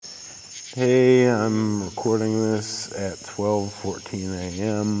Hey, I'm recording this at 12:14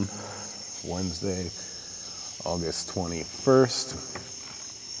 a.m. Wednesday, August 21st.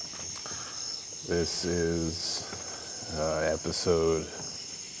 This is episode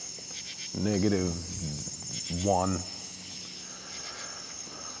 -1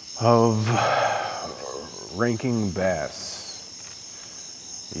 of Ranking Bass,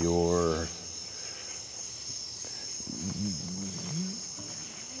 your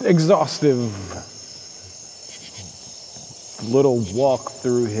exhaustive little walk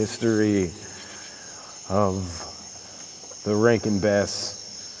through history of the Rankin Bass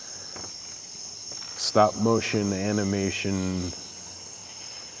stop motion animation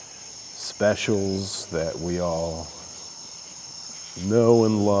specials that we all know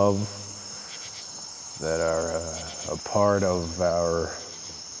and love, that are a part of our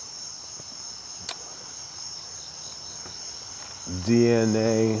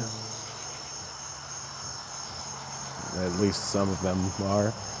DNA. At least some of them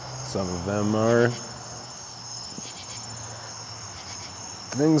are. Some of them are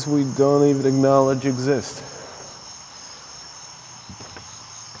things we don't even acknowledge exist.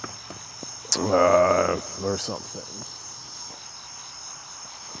 Or something.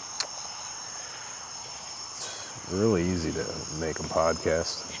 It's really easy to make a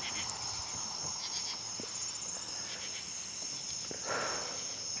podcast.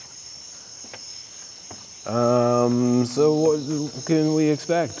 So what can we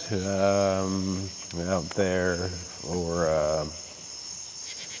expect out there for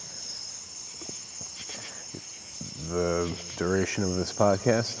the duration of this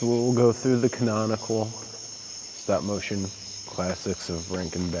podcast? We'll go through the canonical stop-motion classics of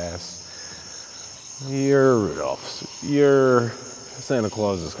Rankin Bass. Your Rudolphs, your Santa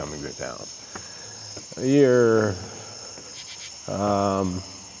Claus is Coming to Town, your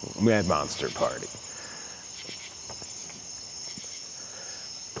Mad Monster Party.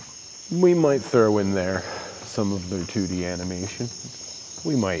 We might throw in there some of their 2D animation.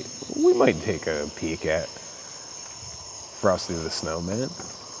 We might take a peek at Frosty the Snowman.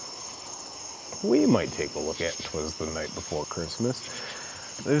 We might take a look at 'Twas the Night Before Christmas.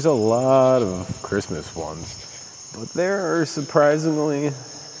 There's a lot of Christmas ones, but there are surprisingly a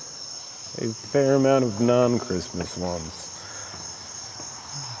fair amount of non-Christmas ones.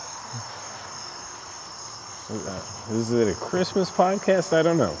 Is it a Christmas podcast? I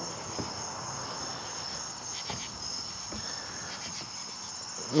don't know.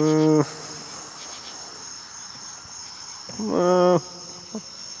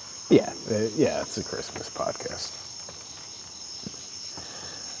 Yeah, it's a Christmas podcast.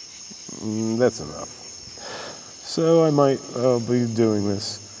 That's enough. So I might be doing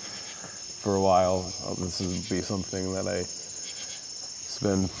this for a while. This will be something that I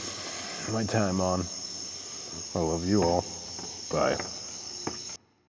spend my time on. I love you all. Bye.